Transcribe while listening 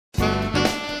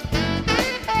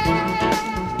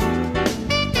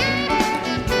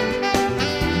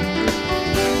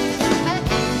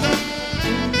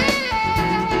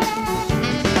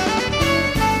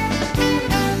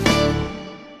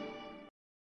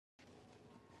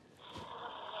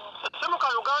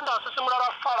Uganda asisimula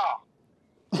bafala.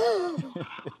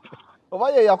 Oba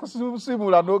ye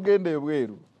yakusimula n'ogenda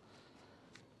ebweru.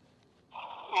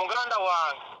 Muganda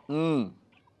wange.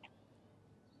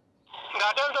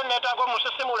 Ng'ate nze neetaaga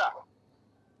omusisimula.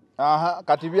 Aha,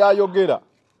 kati byayogera.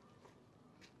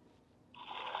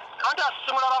 Kanti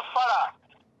asisimula bafala.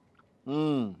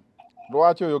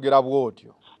 Lwaki oyogera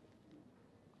bw'otyo?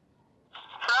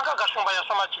 Franka Gashumba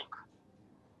yasoma ki?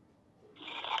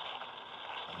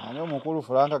 Ani omukulu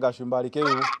Franka Gashumba aliko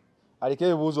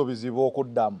ebibuuzo bizibu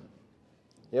okuddamu.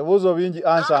 Ebibuuzo bingi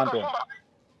ansa ntono.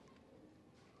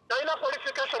 Talina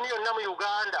qualification yonna mu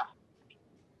Uganda.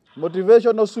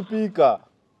 Motivational speaker.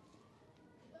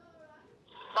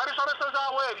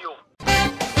 Babisomesezaawo ebyo.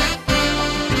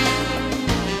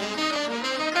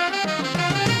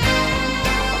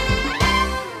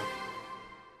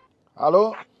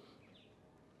 Halo?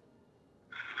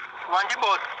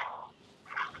 Wanjibot.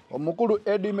 Omukulu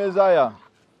Eddie Mezaya.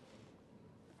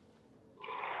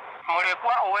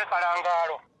 Mulekwa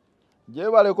ow'ekalangalo.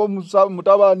 Jebaleko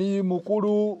mutabani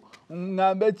mukulu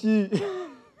ngambe ki?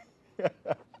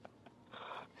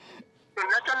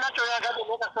 Nacho yagade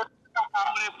mulekwa.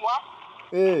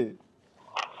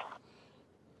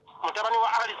 Mutabani wa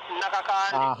Aleese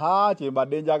nakakande. Aha,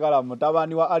 kyembadde njagala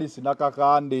mutabani wa Aleese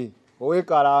nakakande.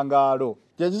 Ow'ekalangalo.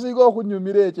 Kyekisinga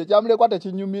okunyumira ekyo kyamulekwa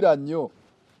tekinyumira nnyo.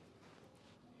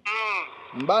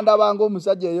 Mbanda bango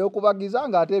omusajja ey'okubagiza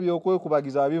ng'ate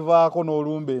ebyokwekubagiza bivaako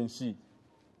n'olumba ensi.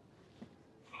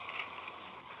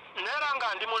 Neera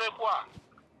nga ndi mulekwa.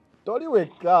 Toli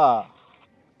wekka.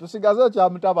 Tusigaze kya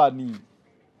mutabani.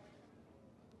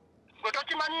 Gwe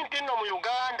tokimanyi nti nno mu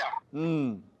Uganda.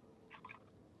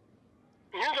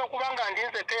 Nyinza okuba nga ndi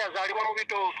nzekka eyazaalibwa mu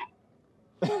bitooke.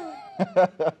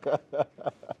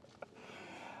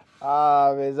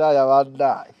 Mezaya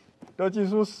baddayi.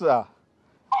 Tokisussa.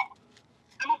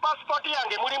 Mu passport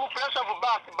yange mulimu place of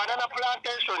birth banana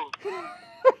plantation.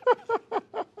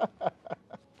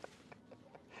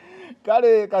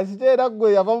 Kale kasiteera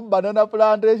gwe yava mu banana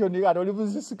plantation kati oli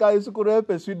busisika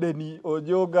Sikurepe Sweden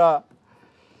ojoga.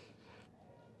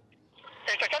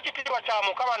 Ekyo kyakitiibwa kya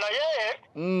Mukama naye.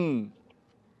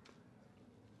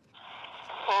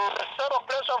 Sero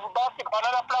place of birth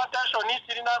banana plantation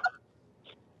sirina.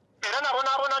 Era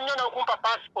nabona nnyo n'okumpa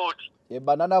passport.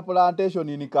 Banana plantation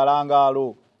ni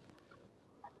Kalangalo.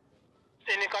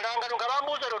 Ni Kalangalo nga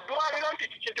bambuuza ddwaliro nti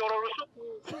kitolo lusuku.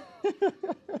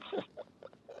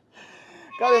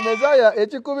 Kale Mezaya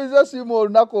ekikubiza simu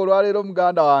olunaku olwaleero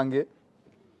muganda wange.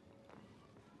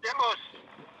 Yebos.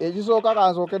 Ekisooka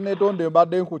kansooke neetonde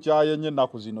mbadde nkukyaye nnyo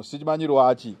ennaku zino sikimanyi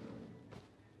lwaki.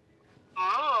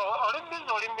 Oli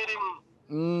bizi oli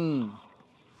mirimu.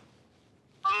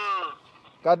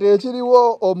 Kati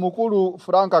ekiriwo omukulu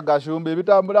Franka Gashumba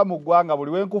ebitambula mu ggwanga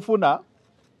buli wenkufuna.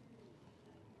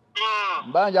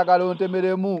 Mba njagala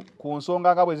ontemeremu ku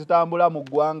nsonga nga bwe zitambula mu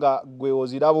ggwanga gwe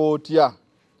oziraba otya.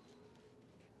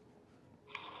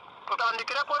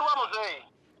 Tutandikire ku lwa muzeeyi.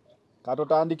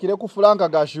 Katotandikire ku Franka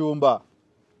Gashumba.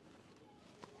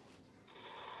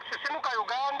 Sisimuka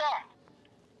Uganda.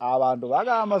 Abantu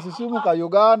bagamba sisimuka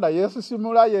Uganda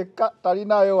yesisimula yekka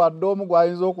talinayo wadde omu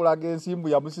gwayinza okulaga ensimbu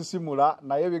yamusisimula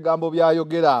naye ebigambo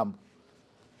byayogeramu.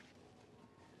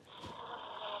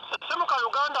 Sisimuka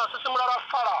Uganda asisimula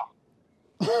bafala.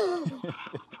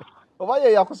 Oba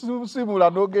ye yakusisimula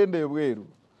n'ogenda ebweru.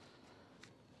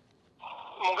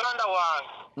 Muganda wange.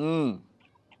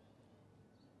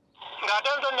 Ng'ate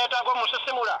nze neetaaga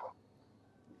omusisimula.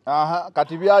 Aha,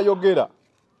 kati byayogera.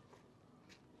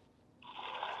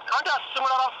 Kanti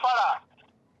asisimula bafala.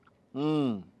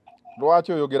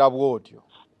 Lwaki oyogera bw'otyo?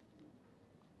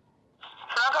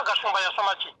 Franka Gashumba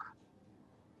yasoma ki?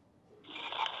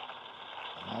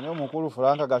 Ani omukulu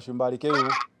Franka Gashumba aliko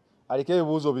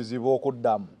ebibuuzo bizibu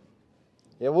okuddamu.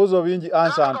 Ebibuuzo bingi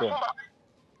ansa ntono.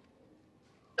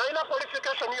 Talina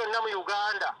qualification yonna mu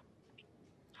Uganda.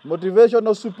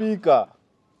 Motivational speaker.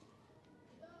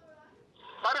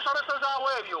 Babisomesezaawo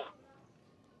ebyo.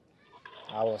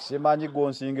 Awo simanyi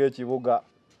gonsinga ekibuga.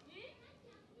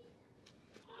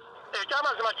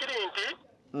 Ekyamazima kiri nti.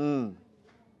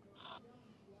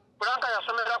 Franka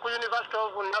yasomera ku University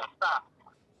of Nasa.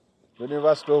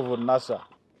 University of Nasa.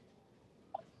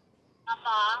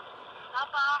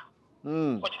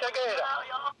 Okitegeera?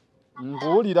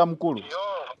 Mbuulira mukulu.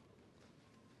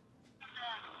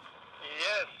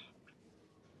 Yes.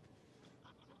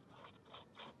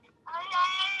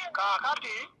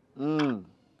 Kaakati.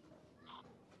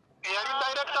 Eyali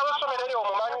director w'essomero eryo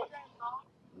omumanyi?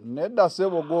 Nedda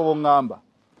ssebo gw'obo ngamba.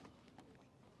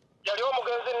 Yali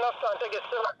omugenzi Nasa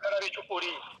Ntegese Baggala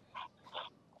Bichukuli.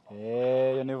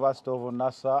 University of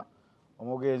Nasa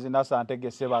omugenzi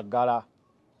Nasantege Baggala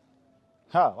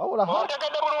wabula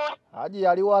ontegedde bulungi Haji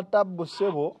yali wa Tabbu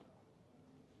ssebo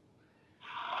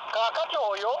kaakati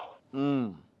oyo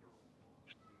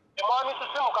mwami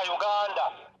sisimuka Uganda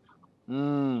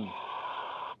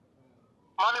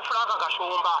mwami Franka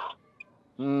Gashumba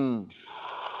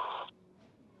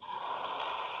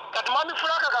kati mwami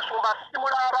Franka Gashumba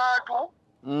asimula abantu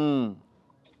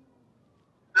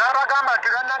n'abagamba nti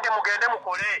bannange mugende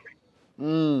mukole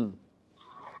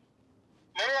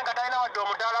naye nga talina wadde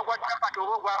omudaala gwa capati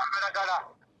oba ogwakalagala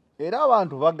era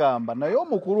abantu bagamba naye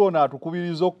omukulu ono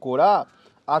atukubiriza okukola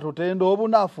atutenda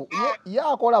obunafu ye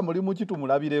akola mulimu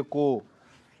kitumulabireko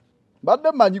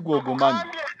badde mmanyi gwogumanyi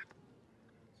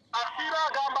asiira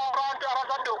agamba abantu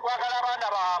abazadde okwagala abaana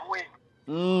baabwe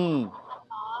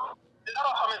era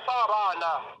basomesa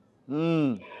abaana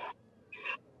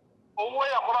owe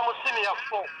yakola mu sini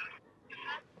yaffe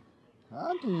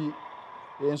anti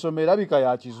ensoma erabika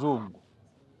ya kizungu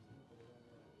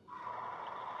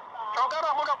ogamba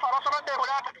muno fe abasomedde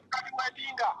bulaati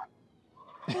tukatiwetinga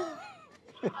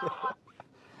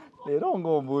era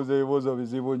ng'ombuuza ebibuuzo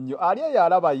bizibu nnyo ali eyo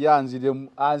alaba ye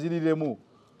anziriremu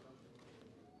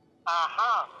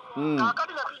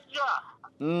kakati nekijja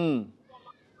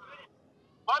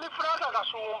mwami Franka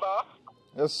Gashumba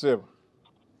essebo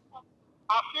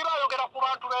asiira ayogera ku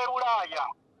bantu b'e Bulaaya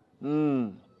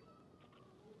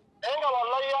naye nga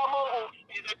wallahi ya Mungu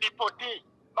ize dipoti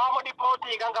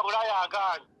bamudipootinga nga Bulaaya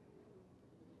agaanyi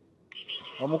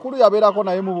omukulu yabeerako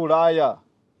naye mu Bulaaya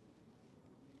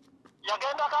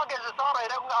yagenda kagezesa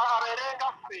abeerenga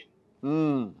ffe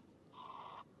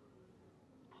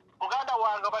muganda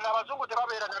wange bano abazungu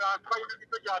tebabeera na bantu balina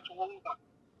mito gya kiwunga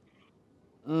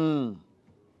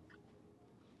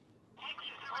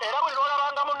era buli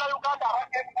lwolabanga munnayuganda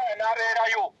abadde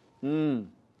n'abeerayo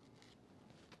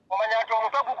omanya nti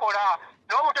omutwe gukola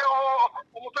naye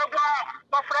omutwe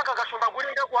gwa Franka Gashumba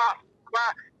gulinga gwa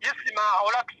Isima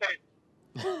Olakise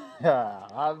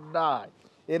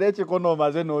era ekikono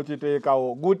omaze n'okiteekawo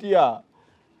gutya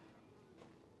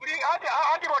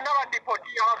anti bonna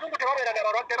badipoti abazungu tebabeera na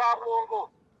balwadde ba bwongo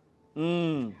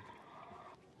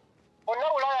bonna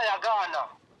Bulaaya yagaana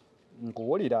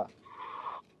nkuwulira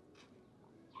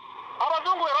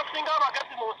abazungu be basinga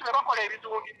abagezi mu nsi be bakola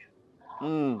ebizungirizi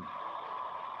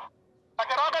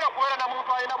ate baagala kubeera na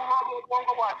muntu alina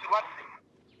bwongo bwa kirwadde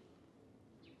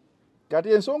kati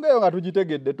ensonga eyo nga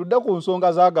tugitegedde tudde ku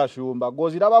nsonga za Gashumba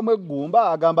gozirabamu eggumba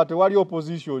agamba tewali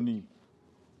oppositioni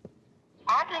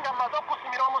anti nga mmaze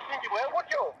okusimira omusingi bwe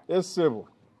gutyo essebo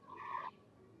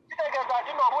kitegeeza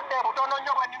nti n'obudde butono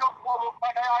nnyo bwe nnina okuba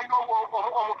omupada alina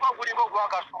omutwe ogulinga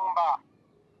ogwa Gashumba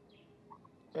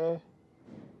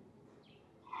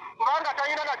kubanga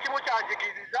talina na kimu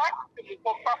kyanjigiriza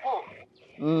mukoppako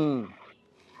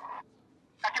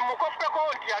kati mukoppeko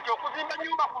nti ati okuzimba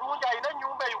ennyumba kulungi alina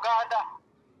ennyumba e Uganda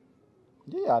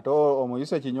ate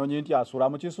omuyise Kinyonyi nti asula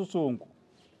mu kisusunku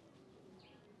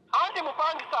anti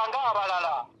mupangisa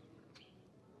ng'abalala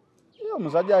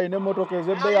omusajja alina emmotoka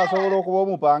ez'ebbeeyi asobola okuba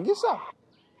omupangisa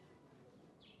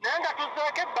naye nga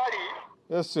tuzzeeko ebbali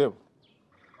essebo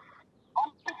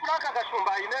Franka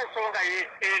Gashumba alina ensonga ye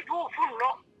entuufu nno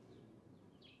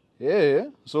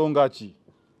nsonga ki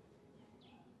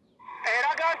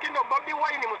eraga nti no Bobi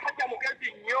Wine musajja mugezi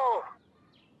nnyo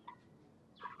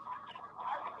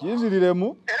kinziriremu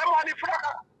era mwami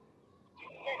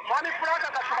Franka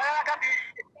Gashumba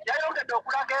yayongedde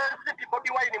okulaga ensi nti Bobi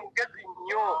Wine mugezi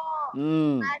nnyo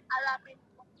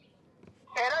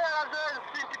era yalaze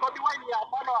ensi nti Bobi Wine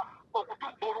yafaana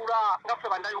okutubbulula nga ffe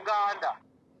bannayuganda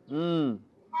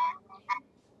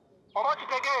oba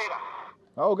okitegeera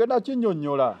ogenda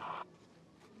kinnyonnyola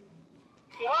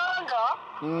kubanga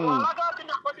walaga nti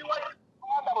ne Bobi Wine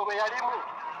Uganda bwe yalimu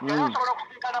yali asobola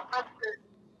okusinkana pulezidenti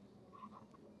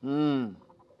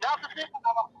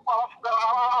n'asisinkana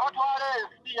abatwala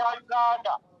ensi ya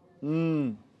Uganda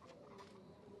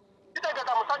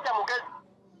kitegeeza musajja mugezi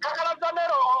gagalaza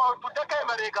neero tuddeko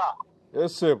emabega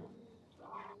essebo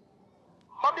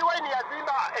Bobi Wine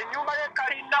yazimba ennyumba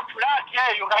y'ekalina fulaati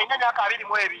eyo ng'alina emyaka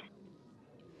 22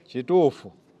 kituufu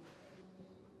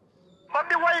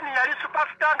Bobi Wine yali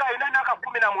superstar ng'alina emyaka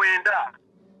 19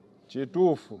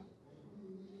 kituufu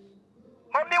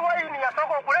Bobi Wine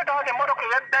yasooka okuleetawo n'emmotoka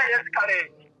ey'ebbeeyi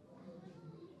Escalade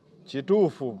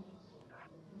kituufu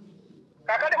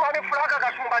kakati mwami Franka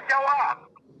Gashumba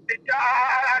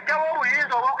ajjawo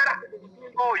obuyinza obwogera ku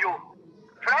musinga oyo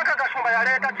Franka Gashumba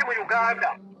yaleeta ki mu Uganda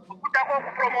okuddako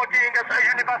okupromotinga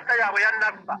yunivasite yaabwe ya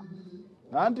Nassa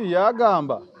anti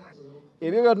yagamba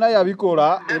ebyo byonna yabikola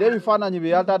era ebifaananyi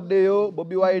bye yataddeyo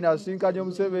Bobi Wine asinkanye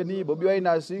Museveni Bobi Wine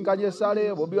asinkanye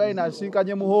Sale Bobi Wine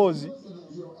asinkanye Muhoozi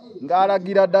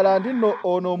ng'alagira ddala nti nno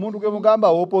ono omuntu gwe mugamba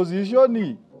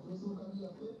opposition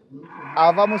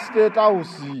ava mu State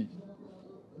House.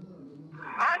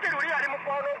 Anti luli yali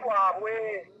mukwano gwabwe.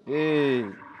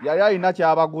 Yali alina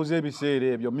kyabaguza ebiseera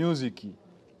ebyo music.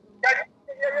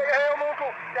 Omuntu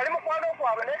yali mukwano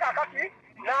gwabwe naye kakati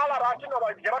n'alaba nti no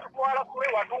gye batutwala kule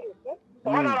watuufu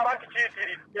oba n'alaba nti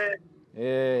kiyitiridde.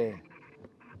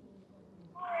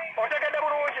 Otegedde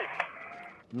bulungi?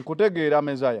 Nkutegeera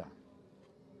Mezaya.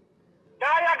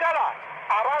 N'ayagala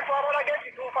abantu abalaga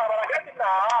ekituufu abalaga nti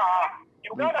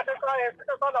Uganda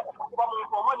tesaana kufukuba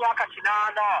muntu omu myaka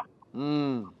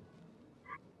 8.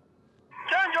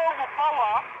 Change of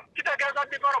power kitegeeza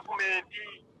development.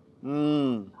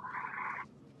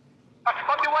 Kati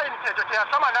Bobi Wine ekyo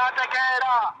teyasoma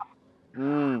n'ategeera.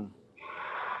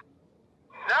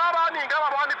 N'abaami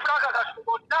ng'abalwani Frank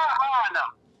Gashumba n'abaana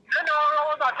naye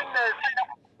n'olowooza ati nneesiina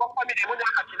kufukuba famire mu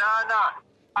myaka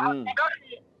 8.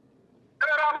 Ngasi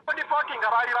eberaamudipoti nga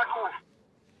baali batuufu.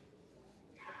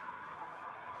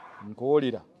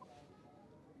 Nkuwulira.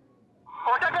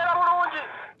 Otegeera bulungi?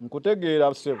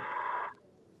 Nkutegeera ssebo.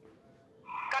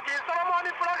 Kati Solomon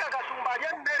Frank Gashumba alya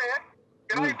emmere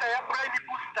gye bayita ya brain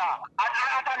booster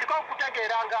atandika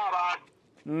okutegeera ng'abantu.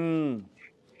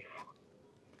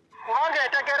 Kubanga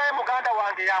entegeera ye muganda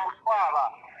wange ya muswaba.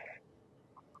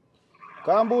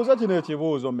 Kambuuza kino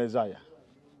ekibuuzo Mezaya.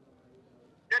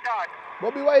 Yetaati.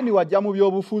 Bobi Wine wajja mu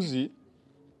byobufuzi.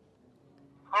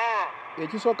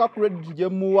 Ekisooka credit gye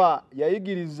muwa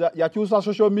yayigiriza yakyusa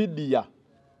social media.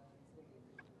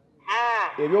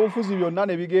 Ebyobufuzi byonna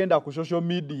ne bigenda ku social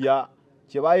media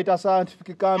kye bayita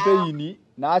scientific campaign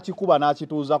n'akikuba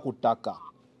n'akituuza ku ttaka.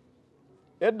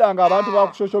 Edda nga abantu ba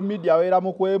ku social media beera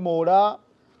mu kwemoola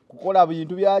kukola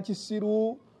bintu bya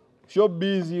kisiru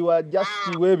showbiz wa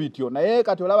just webityo naye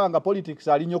kati olaba nga politics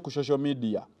ali nnyo ku social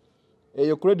media.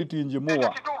 Eyo credit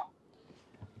njimuwa.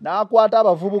 N'akwata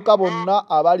abavubuka bonna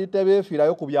abali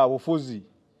tebeefirayo ku byabufuzi.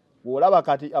 Olaba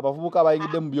kati abavubuka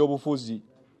bayingidde mu byobufuzi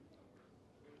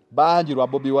bangi lwa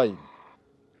Bobi Wine.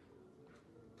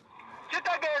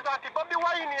 Kitegeeza nti Bobi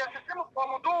Wine yesisimu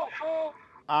omutuufu.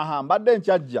 Mbadde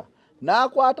nkyajja.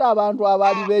 N'akwata abantu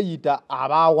abaali beeyita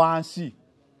abawansi.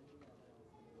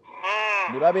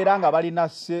 Ne babeera nga balina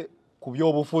sse ku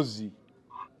byobufuzi.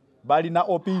 Balina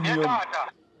opinion.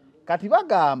 Kati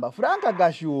bagamba Frank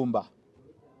Gashumba.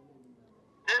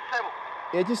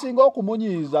 Ekisinga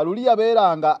okumunyiiza luli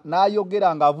yabeeranga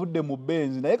n'ayogeranga avudde mu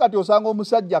benzi naye kati osanga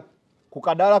omusajja ku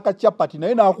kadaala ka chapati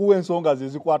naye n'akuwa ensonga ze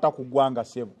zikwata ku ggwanga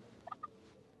ssebo.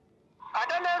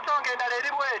 Ate n'ensonga endala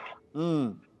eri bweti.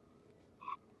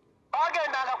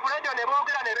 Bagendanga ku ledio ne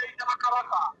boogera ne beeyita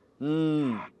bakabaka.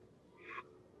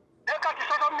 Naye kati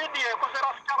social media ekoze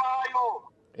basita baayo.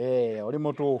 Oli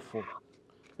mutuufu.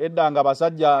 Edda nga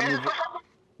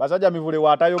basajja mivule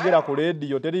waatayogera ku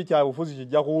leediyo teri kyabufuzi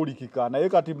kijja kuwulikika naye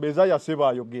kati Mezaya ssebo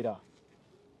ayogera.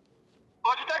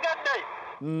 Okitegedde?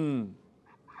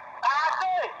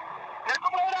 Ate ne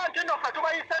tubeera nti nno ffe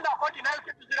tubayise nako nti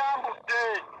nansi tuzirambudde.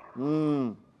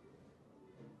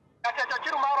 Kati ekyo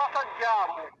kiruma abasajja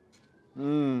abo.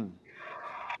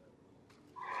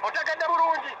 Otegedde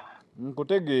bulungi?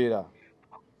 Nkutegeera.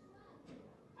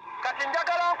 Kati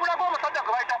njagala nkulaga omusajja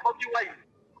gwe bayita Bobi Wine.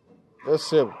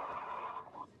 Ssebo.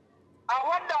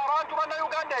 Awadde abantu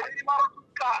bannayuganda ebirima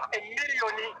abatuuka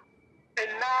emiliyoni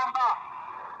ennamba.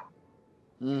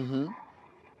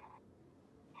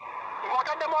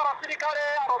 Ng'otaddemu abasirikale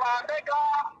abo bambega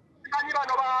simanyi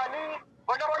bano baani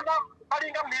bonna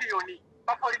balinga miliyoni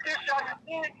bapoliticians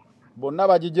bonna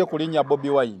bagijje ku linnya Bobi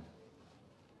Wine.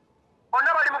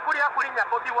 Bonna bali mu kulya ku linnya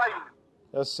Bobi Wine.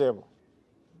 Ssebo.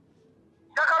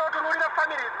 Njagala otunuulira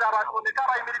families abantu bonna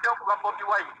abayimiriddewo ku bwa Bobi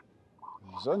Wine.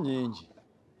 Zo nnyingi.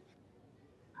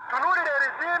 Tunuulira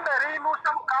ebizimbe ebiyimuusa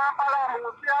mu Kampala mu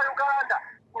nsi ya Uganda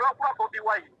olw'okuba Bobi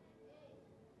Wine.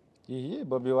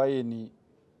 Bobi Wine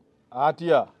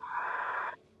atya.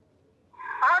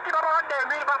 Anti babawadde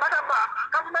emirimu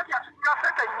gavumenti yasitula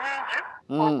ssente nnyingi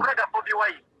okulega Bobi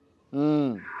Wine.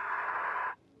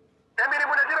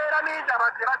 Emirimu ne gibeera mingi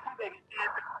abantu ne basimba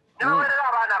ebizimbe ne baweerera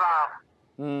abaana baabwe.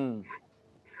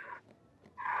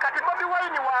 Kati Bobi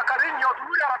Wine waakabi nnyo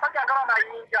otunuulira abasajja nga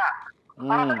bamayinja.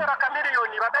 Abasajja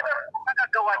bakamiliyoni babebe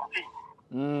bagaggawadde.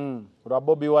 Lwa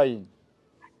Bobi Wine.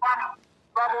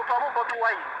 Lwa muntu omu Bobi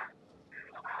Wine.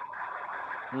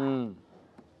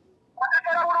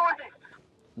 Otegeera bulungi?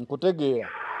 Nkutegeera.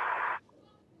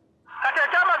 Kati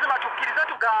ekyamazima tukkirize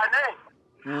tugaane.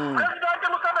 Pulezidenti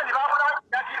Museveni baabula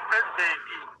yati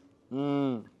pulezidenti.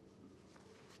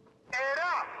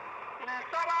 Era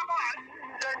nsaba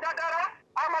nze njagala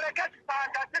amaleke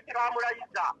ekisanja kye kye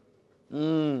baamulayiza.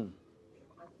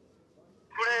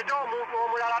 baleeta omuntu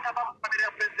omulala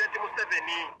atabakubalira pulezidenti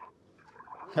Museveni.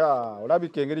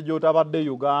 Olabika engeri gy'otabadde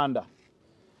Uganda.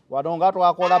 Wano nga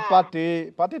twakola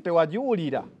pate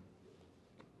tewagiwulira.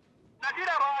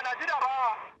 Nagiraba.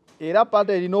 Era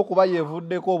pate erina okuba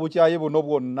yeevuddeko obukyayi buno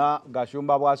bwonna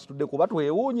Gashumba bw'asitudde kuba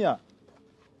twewuunya.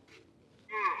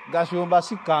 Gashumba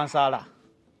si kansala.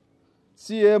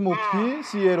 Si MP,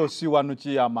 si LC wano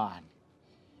chairman.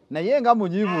 Naye nga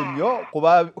munyivu nnyo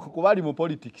kuba ali mu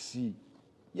politics.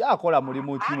 Yakola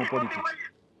mulimu ki mu politics.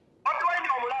 Bobi Wine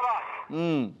omulaba.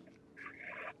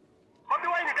 Bobi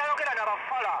Wine tayogera na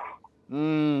bafala.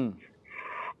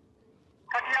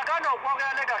 Kati yagana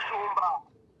okwogera ne Gashumba.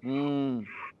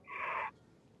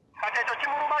 Kati ekyo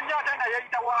kimuluma nnyo ate nga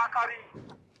yeeyita wakabi.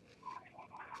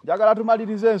 Njagala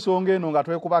tumalirize ensonga eno nga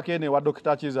twekubako eno ewa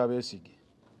Dr. Kizza Besigye.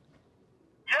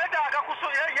 Yeetaaga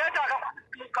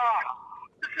kusimuka.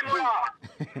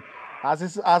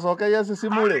 Asooke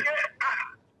yeesisimule.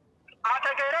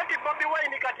 Ategeera nti Bobi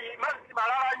Wine kati mazzi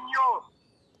malala nnyo.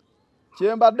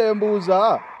 Kye mbadde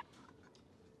mbuuza.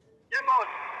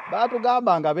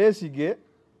 Baatugamba nga Besigye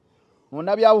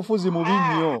munnabyabufuzi mubi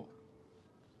nnyo.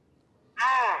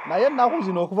 Naye ennaku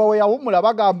zino okuva we yawummula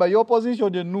bagamba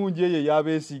y'opposition ennungi eyo eya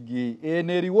Besigye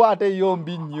eno eriwo ate yo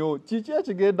mbi nnyo. Kiki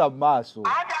ekigenda mu maaso?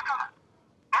 Anti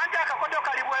akakodo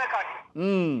kali bwe kati.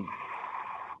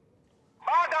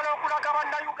 Baagala okulaga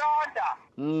bannayuganda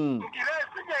nti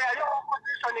Besigye yali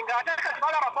opposition ng'ate kati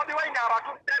balaba Bobi Wine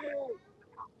abatuddemu.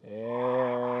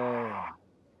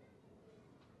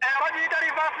 Bagiyita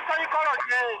reverse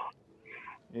psychology.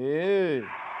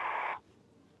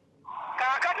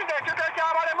 Kaakati ng'ekyo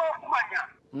ekyabalema okumanya.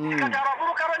 Kati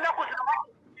abavubuka b'ennaku zino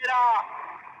bakugira.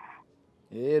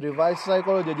 Reverse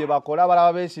psychology gye bakola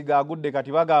balaba Besigye agudde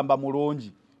kati bagamba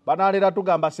mulungi. Banaalera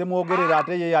tugamba semwogerera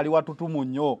ate ye yali watutumu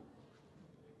nnyo.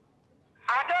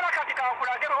 Ate era kati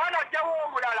kankulage bwe wanajjawo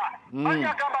omulala.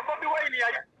 Banyagamba Bobi Wine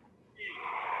yali.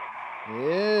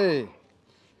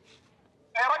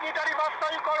 Bagiyita reverse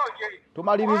psychology.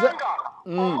 Tumalirize.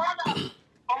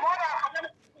 Omwana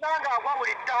afananga agwa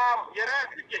buli ttaamu ye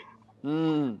Besigye.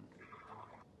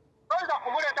 Oyinza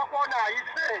kumuleeta kwona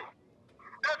ayise.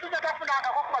 Besigye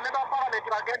tafunangako ku bamemba ba palamenti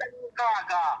bagenda mu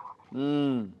nkaaga.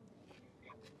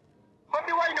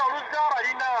 Bobi Wine oluzza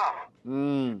abalina.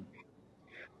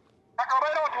 Kati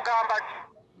obeera otugamba ki?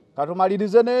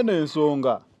 Katumalirize n'eno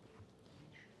ensonga.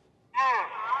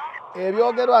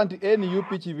 Ebyogerwa nti NUP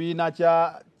kibiina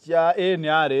kya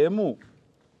NRM.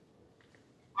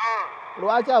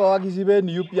 Lwaki abawagizi be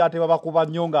NUP ate babakuba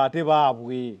nnyo ng'ate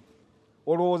baabwe?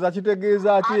 Olowooza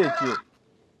kitegeeza ki ekyo?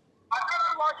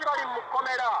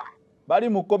 Bali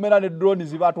mu kkomera ne drone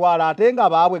zibatwala ate nga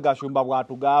baabwe Gashumba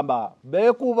bw'atugamba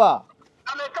beekuba.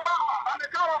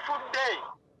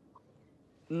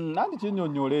 Nanti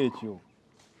kinnyonnyola ekyo.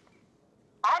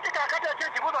 Anti kaakati ekyo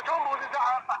ekibuuzo ky'ombuuziza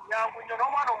nyangu nnyo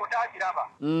n'omwana omuto agiraba.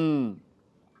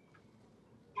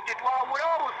 Nti twawule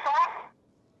obusa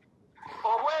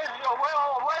obw'ebisolo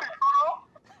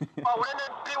twawule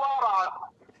n'eddi w'abantu.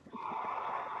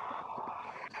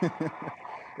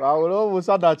 Twawule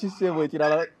obusa nakisebwe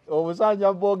ekirala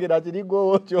obusanja bwogera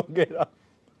kirigwowo kyogera.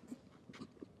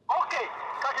 Okay,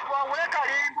 kati twawule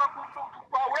kalimbwe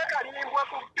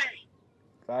ku bbi.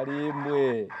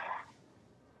 Kalimbwe.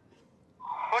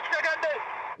 Okitegedde?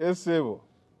 Esebo.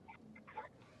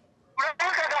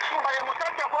 Kulabika Gashumba ye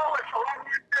musajja gw'owesa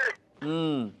olwanyise.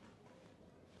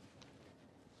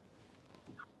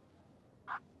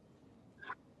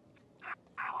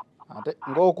 Ate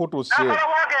ng'okutuse. Naagala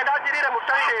wagenda agirire mu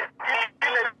toyireti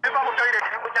biva mu toyireti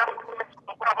bikujja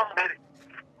okulaba mmere.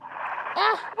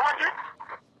 Lwaki?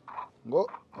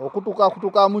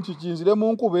 Okutukamu kikinzire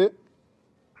mu nkube.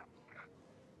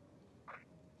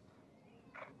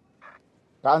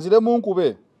 Kanzire mu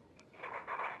nkube.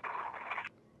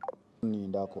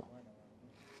 Nindako.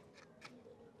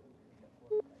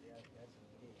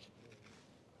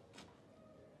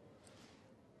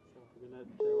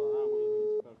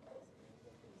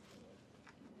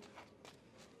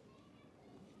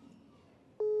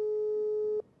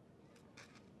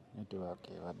 Network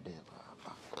wadde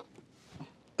baba.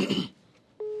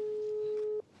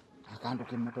 Akantu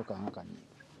k'emmotoka nkani.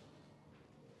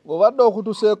 Obadde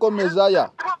okutuseeko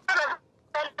mezaya.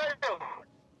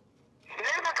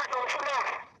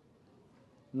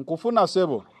 Nkufuna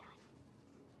sebo.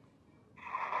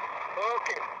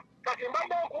 Okay. Kati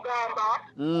mbadde okugamba.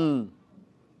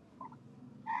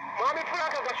 Mwami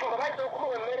Fulaka Gashumba bayita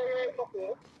okumuwa emmere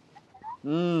y'enkoko.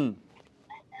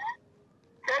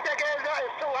 Kyentegeeza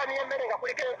essowaani y'emmere nga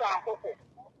kuliko enva nkoko.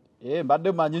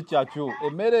 Mbadde manyi kyakyo.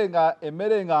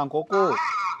 Emmere nga nkoko.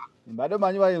 Mbadde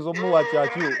manyi bayinza omuwa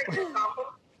kyakyo.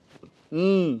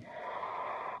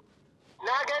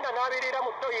 N'agenda n'abirira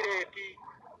mu toyireti.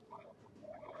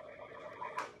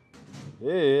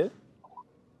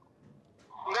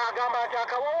 Ng'agamba nti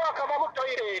akawawa akava mu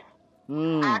toyireti.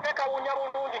 Ate kawunya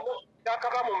bulungi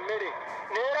n'akava mu mmere.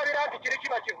 Neerabira nti kiri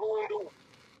kiba kivundu.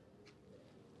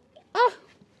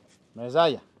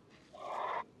 Mezaya.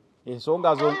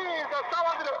 Ensonga zo. Toyinza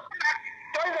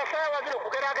saawa zino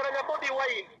kugeraageranya Bobi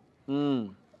Wine.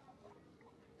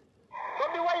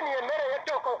 Bobi Wine emmere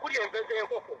y'ettooke okuli empeze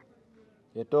enkoko.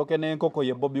 Ettooke n'enkoko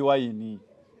ye Bobi Wine.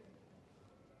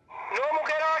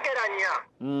 N'omugeraageranya.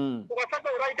 Ku basajja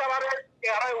we bayita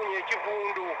abayawunya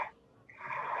ekivundu.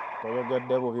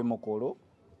 Toyogedde bubi mukulu.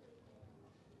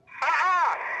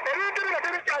 Ebintu bino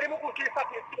tebikyalimu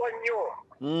kukiisatiisibwa nnyo.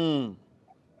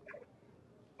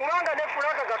 Kubanga ne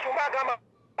Fulaka Gashumba agamba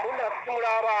munna asisimula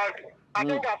abantu.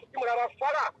 Ate ng'asisimula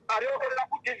abafala abyogerera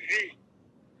ku TV.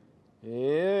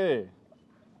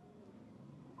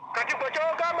 Kati gwe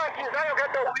kyogamba nti nze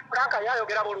ayogedde obubi Fulaka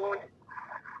yayogera bulungi.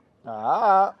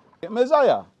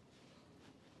 Mezaya.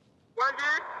 Wangi?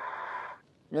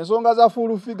 Ensonga za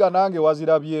full figure nange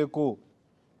wazirabyeko.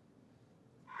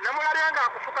 Namulabye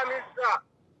ng'akufukamiza.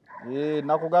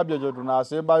 Nakugambye ekyo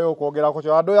tunaasembayo okwogerako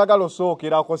kyo wadde oyagala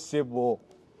osookerako ssebo.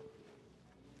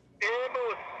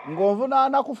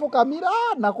 Ng'onvunaana kufukamira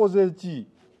nakoze ki?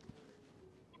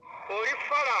 Oli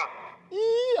fala.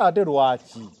 Ate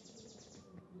lwaki?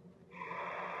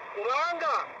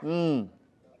 Kubanga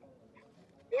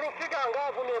olufiga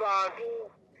ng'avune bantu.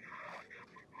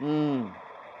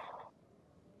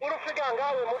 Olufiga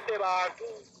ng'awemudde bantu.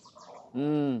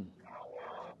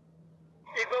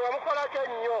 Igwe wamukola kyo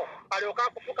nnyo alyoka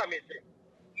akufukamize.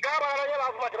 Ng'abalala ye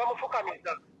baavuma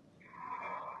tebamufukamiza.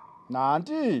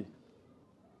 Nanti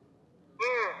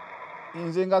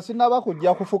nze nga sinaba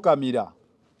kujja kufukamira.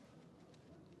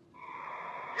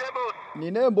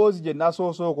 Nina emboozi gye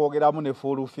nasoose okwogeramu ne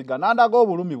full figure. Nandaga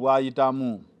obulumi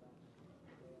bwayitamu.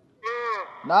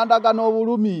 Nandaga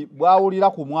n'obulumi bwawulira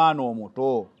ku mwana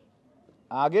omuto.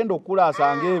 Agenda okula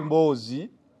asanga emboozi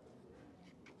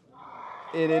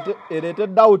erete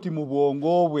dawuti mu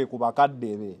bwongo bwe ku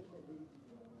bakadde be.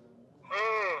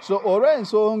 So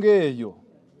olw'ensonga eyo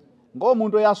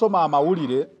ng'omuntu eyasoma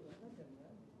amawulire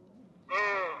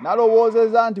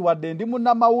nalowoozezza nti wadde ndi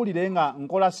munnamawulire nga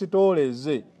nkola stories,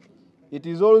 it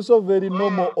is also very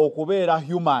normal okubeera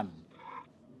human.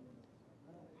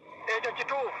 Ekyo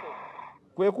kituufu.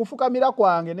 Kwe kufukamira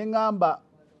kwange ne ngamba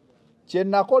kye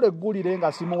nakola eggulire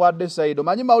nga simuwadde side.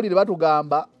 Omanyi mawulire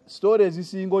batugamba story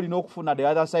ezisinga olina okufuna the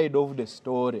other side of the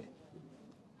story.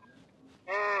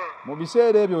 Mu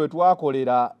biseera ebyo we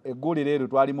twakolera eggulire eryo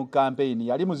twali mu campaign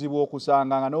yali muzibu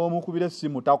okusanga nga n'omukubira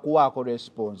essimu takuwaako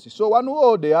response. So one way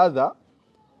or the other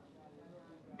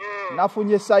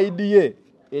nafunye side ye.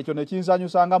 Ekyo ne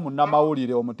kinsanyusanga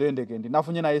munnamawulire omutendeke nti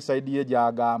nafunye naye side ye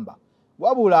gy'agamba.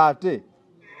 Wabula ate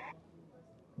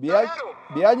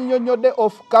byanyinyonnyodde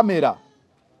off camera.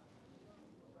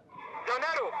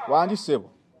 Wangi ssebo.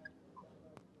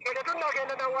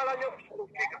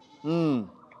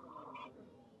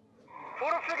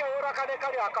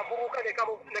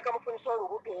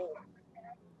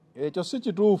 Ekyo si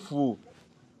kituufu.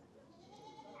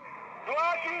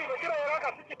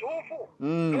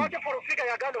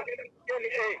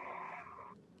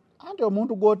 Anti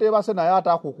omuntu gw'oteebase naye ate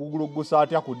akukugulugusa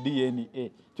atya ku DNA.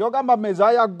 Kyogamba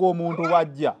Mezaya gwe omuntu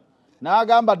bw'ajja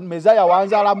n'agamba Mezaya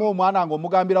wanzaalamu omwana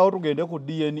ng'omugambirawo tugende ku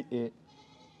DNA.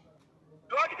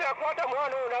 Lwaki teyakwata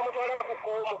mwana oyo n'amutwala mu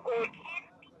kooti?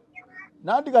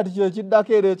 Nanti kati kye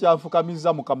kiddako era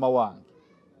ekyanfukamizza mukama wange.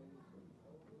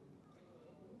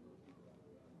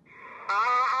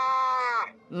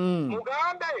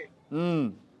 Mugambe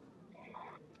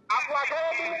akwate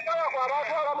ebimikola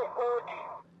kw'abatwala mu kooti.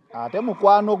 Ate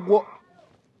mukwano gwo.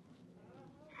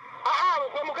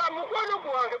 Mukwano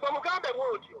gwange gwe mugambe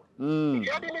bw'otyo.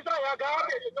 Yadimiza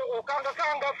yagambe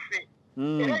okangakanga ffe.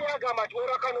 Era yagamba nti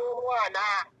weraka n'omwana.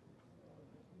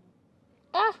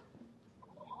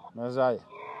 Mezaya.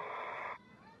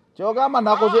 Kyogamba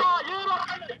nakoze.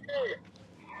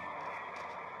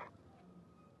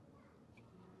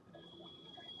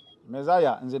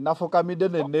 Mezaya nze nafukamidde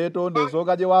ne neetonda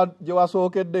ensonga gye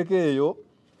wasookeddeko eyo.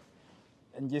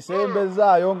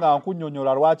 Ngisembezaayo nga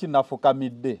nkunnyonnyola lwaki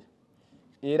nafukamidde.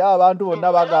 Era abantu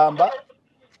bonna bagamba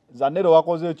Zanero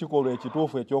wakoze ekikolwa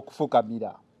ekituufu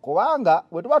eky'okufukamira. Kubanga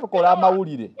bwe tuba tukola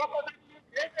amawulire.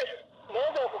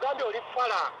 Neze okugambye oli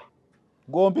fala.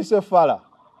 Gompise fala.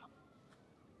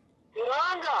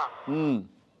 Kubanga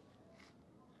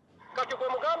kati gwe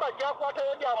mugamba ajjakwata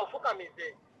yedi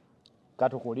amufukamize.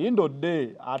 Kati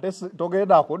kulindodde ate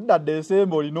togenda kudda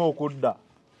Desemba olina okudda.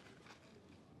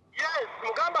 Yes.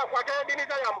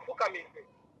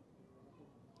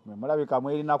 mulabika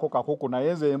mwerinako kakuku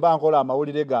naye nze mba nkola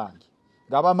amawulire gange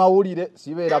gaba mawulire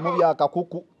sibeera mu bya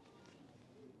kakuku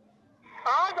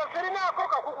nze sirinaako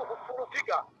kakuku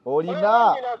kufulupiga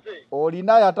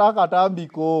olina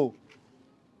yatakatambiko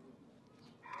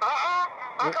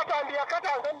akatambi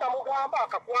akatanze namugamba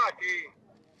akakwate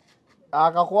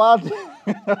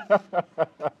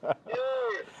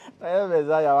naye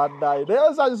Mesaya waddayi naye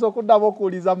nsanyusa okuddamu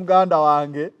okuwuliza muganda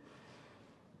wange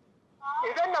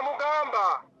nze namugamba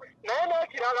naye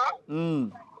n'ekirala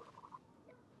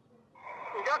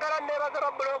njagala neebaza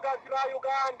babulogazi ba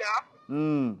Uganda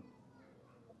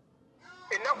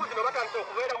ennaku zino batandise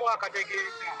okubeeramu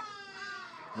akategeeza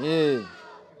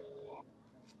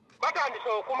batandise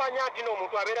okumanya nti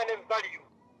n'omuntu abeera ne value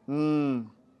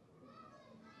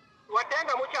wadde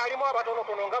nga mukyalimu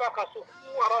abatonotono nga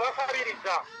bakasuku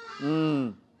ababasabiriza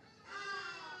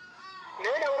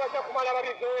naye nabo bajja kumala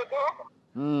babiveeko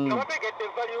nga bategedde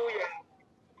value ye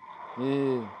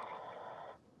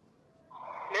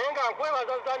naye nga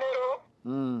nkwebaza zanero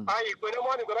ayi gwe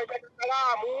n'omwami gwe bayita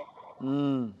salaamu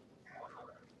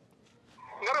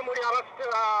nga bwe muli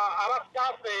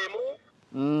abasitafeemu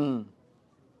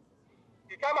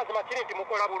ekyamazima kiri nti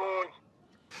mukola bulungi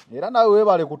era nawe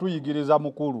weebale kutuyigiriza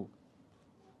mukulu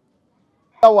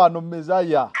wano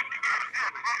Mesaya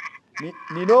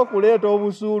nina okuleeta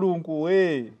obusuulu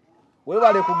nkuwe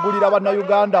weebale kugulira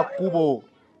bannayuganda kkubo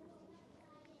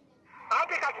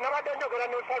ate kati nabadde njogera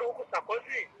n'Faluku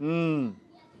Sakozi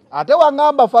ate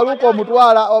waŋŋamba Faluku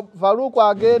omutwala Faluku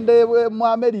agende mu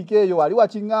Amerika eyo wali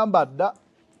wakiŋŋamba dda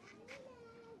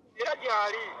era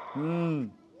gyali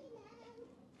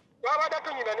twabadde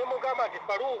tunyina ne mugamba nti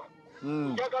Faluku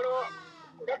njagala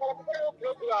okukolayo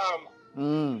puroguramu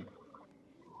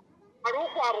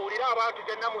Faluku abuulira abantu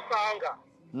gye namusanga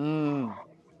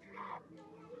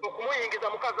okumuyingiza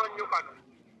mukazi onnyukano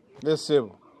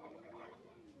esebo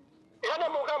era ne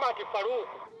mugamba nti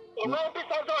Faluku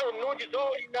olw'empisa zo ennungi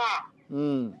z'olina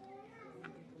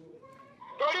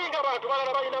tolinga bantu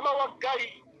balala balina mawaggali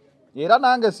era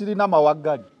nange sirina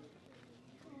mawaggali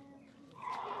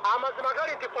amazima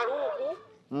gali nti Faluku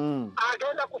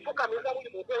agenda kufukamiza buli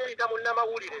muntu eyita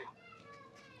munnamawulire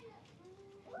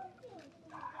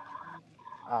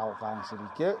awo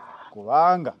kansirike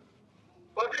kubanga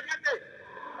otegedde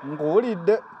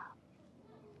nkuwulidde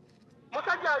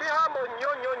musajja ali hambo nnyo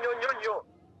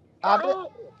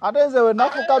ate nze we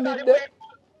nafukamidde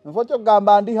nfo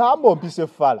kyogamba ndi hambo mpise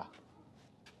fala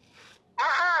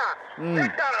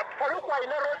Faluku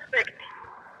alina respect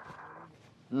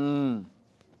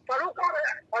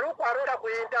Faluku abeera ku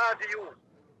interview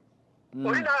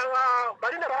olina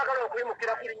balina baagala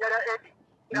okuyimukira ku linnya lya Edi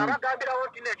nga bagambirawo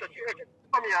nti nekyo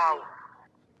kikomyawo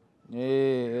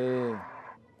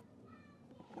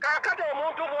kaakati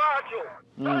omuntu bw'atyo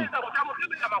toyinza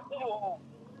butamukemera makubo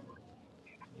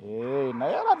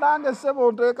naye era nange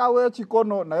ssebo nteekawo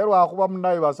ekikono naye lwakuba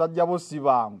munaye basajja bo si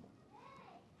bangu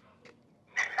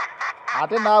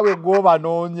ate naawe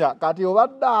gw'obanoonya kati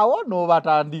obadde awo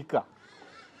n'obatandika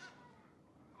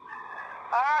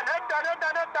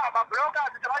nedda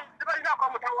babulogazi tebalinako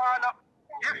mutawaana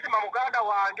isima muganda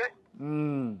wange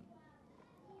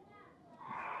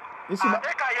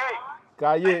ate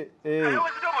kaye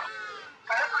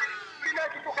tulina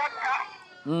ekitugatta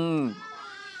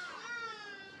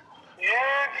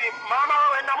maama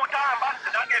we namutamba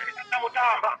nange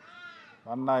namutamba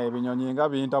bannaye ebinyonyi nga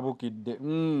bintabukidde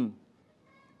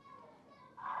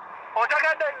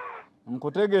otegedde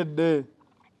nkutegedde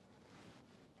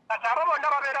kati abo bonna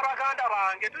babeera baganda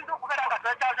bange tuyinza okubeera nga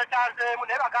twekyanzeemu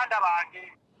naye baganda bange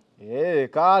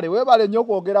kaale weebale nnyo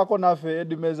okwogerako naffe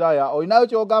Edi Mesaya olinayo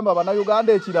kyogamba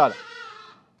bannayuganda ekirala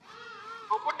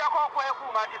okuddako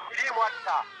okwekuuma nti siriimu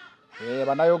atta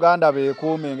bannayuganda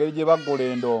beekuuma engeri gye baggola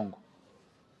endongo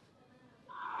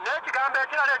n'ekigambo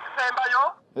ekirala ekisembayo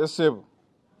esebo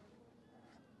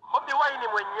Bobi Wine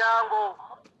Mwenyango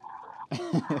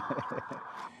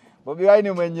Bobi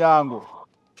Wine Mwenyango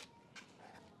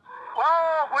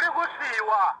guli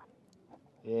gusiiwa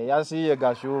yasiiye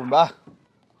Gashumba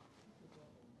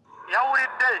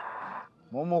yawulidde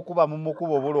mumukuba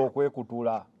obula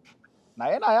okwekutula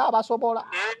naye abasobola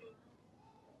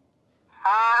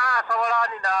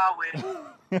asobolani naawe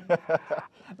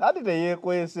nati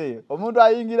teyeekwese omuntu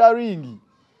ayingira ringi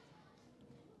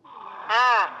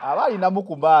aba alinamu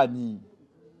ku maanyi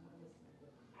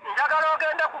njagala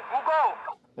ogende ku Google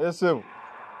esebo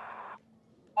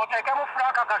oteekemu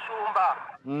Franka Gashumba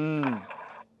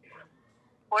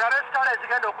olabe esitala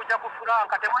ezigenda okujja ku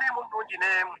Franka temuliimu nnungi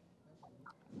n'emu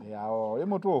awo oli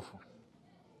mutuufu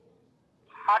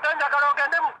ate njagala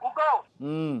ogende mu Google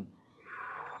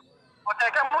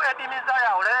otekemu edimiza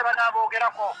olebe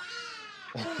banaabogerako.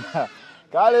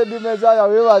 Kale edimiza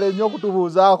weebale nnyo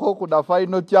okutubuuzaako ku The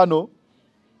Final Channel.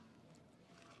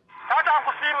 Taata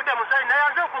nkusiibudde muzeyi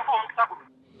neeyanze okumpa omukisa guno.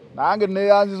 Nange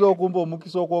neeyanziza okumpa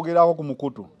omukisa okwogerako ku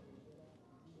mukutu.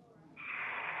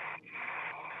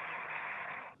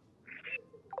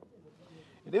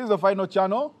 It is The Final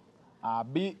Channel.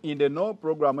 Be in the know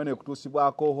program ene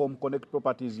kutusibwako Home Connect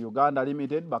Properties Uganda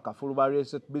Limited bakafulu ba real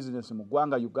estate business mu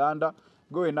Gwanga Uganda.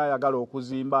 Gowe na yagala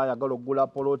okuzimba, yagala okugula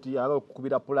poloti, yagala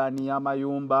okukubira pulani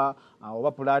y'amayumba,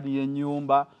 oba pulani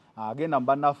y'ennyumba. Agenda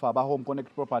mbanafa aba Home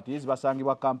Connect Properties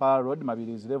basangibwa Kampala Road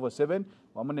Mabirizi level 7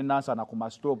 wamune Nansana ku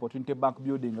Masto Opportunity Bank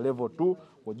Building level 2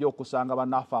 ojja okusanga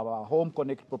banafa aba Home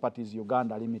Connect Properties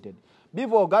Uganda Limited.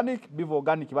 Bivo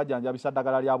Organic bajanjabisa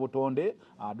ddagala lya butonde.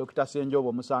 Dr.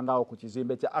 Senjobo musangawo ku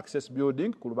kizimbe kya Access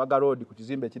Building ku Lubaga Road ku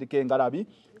kizimbe kiriko engalabi.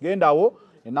 Gendawo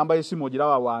enamba y'essimu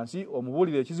ogirawa wansi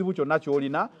omubulire ekizibu kyonna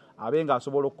ky'olina abenga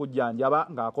asobola okujjanjaba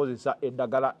ng'akozesa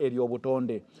eddagala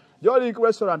ery'obutonde. Jolink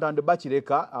Restaurant and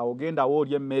Bachireka ogenda wo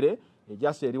olye emmere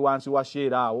ejase eri wansi wa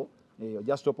Shell awo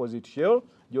just opposite Shell.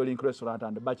 Jolink Restaurant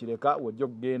and Bachireka wojja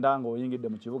okugenda ng'oyingidde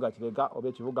mu kibuga Kireka oba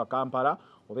ekibuga Kampala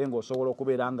obenga osobola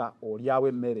okubeera nga olyawo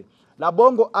emmere.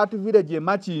 Labongo Art Village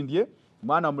Makindye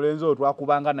mwana mulenzi oyo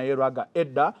twakubanga naye lwaga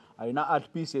edda alina art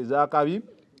piece ez'akabi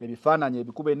ebifaananyi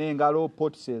ebikube n'engalo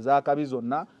pots ez'akabi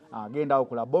zonna agenda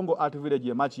okula Bongo Art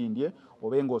Village Makindye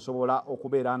obenga osobola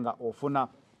okubeera nga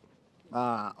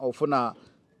ofuna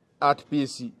art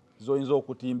piece zoyinza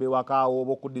okutimba ewakaawo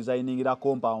oba okudesigningira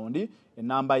compound.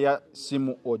 Enamba ya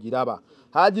simu ogiraba.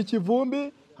 Haji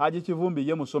Kivumbi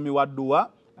ye musomi wa dduwa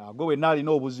gwe wenna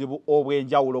alina obuzibu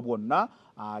obw'enjawulo bwonna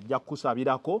ajja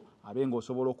kusabirako abenga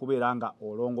osobola okubeera nga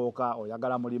olongooka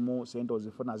oyagala mulimu sente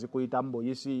ozifuna zikuyitamu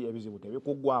buyisi ebizibu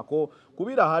tebikuggwako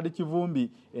kubira Haji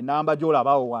Kivumbi enamba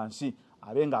gy'olabawo wansi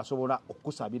abenga asobola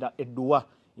okusabira edduwa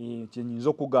kyenyinza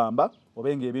okugamba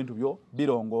obenga ebintu byo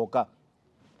birongooka.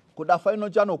 Ku The Final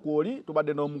Channel kwoli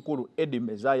tubadde n'omukulu Eddie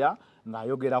Mezaya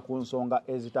ng'ayogera ku nsonga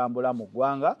ezitambula mu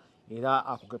ggwanga era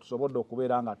ako ke tusobodde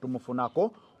okubeera nga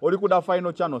tumufunako. Oli ku The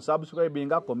Final Channel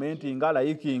subscribinga, commentinga,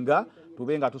 likinga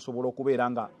tube nga tusobola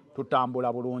okubeera nga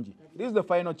tutambula bulungi. This is The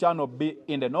Final Channel. Be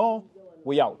in the know.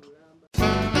 We out.